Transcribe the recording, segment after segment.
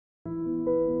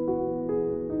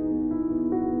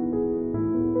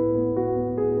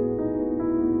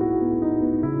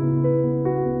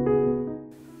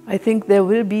I think there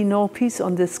will be no peace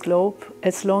on this globe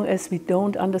as long as we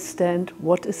don't understand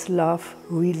what is love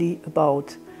really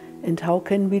about and how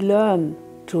can we learn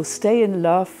to stay in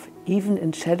love even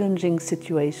in challenging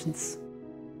situations.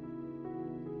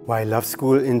 Why love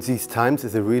school in these times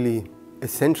is a really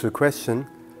essential question,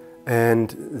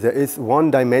 and there is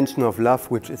one dimension of love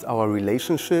which is our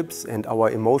relationships and our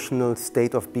emotional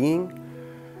state of being,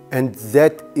 and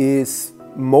that is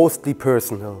mostly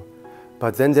personal.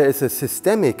 But then there is a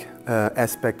systemic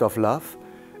aspect of love,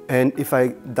 and if I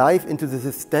dive into the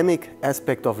systemic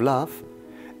aspect of love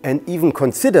and even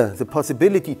consider the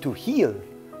possibility to heal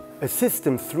a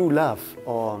system through love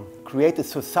or create a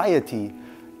society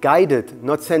guided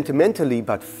not sentimentally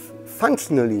but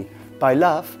functionally by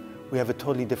love, we have a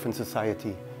totally different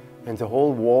society, and the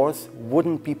whole wars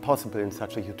wouldn't be possible in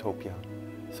such a utopia.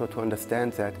 So to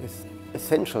understand that is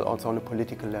essential also on a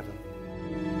political level.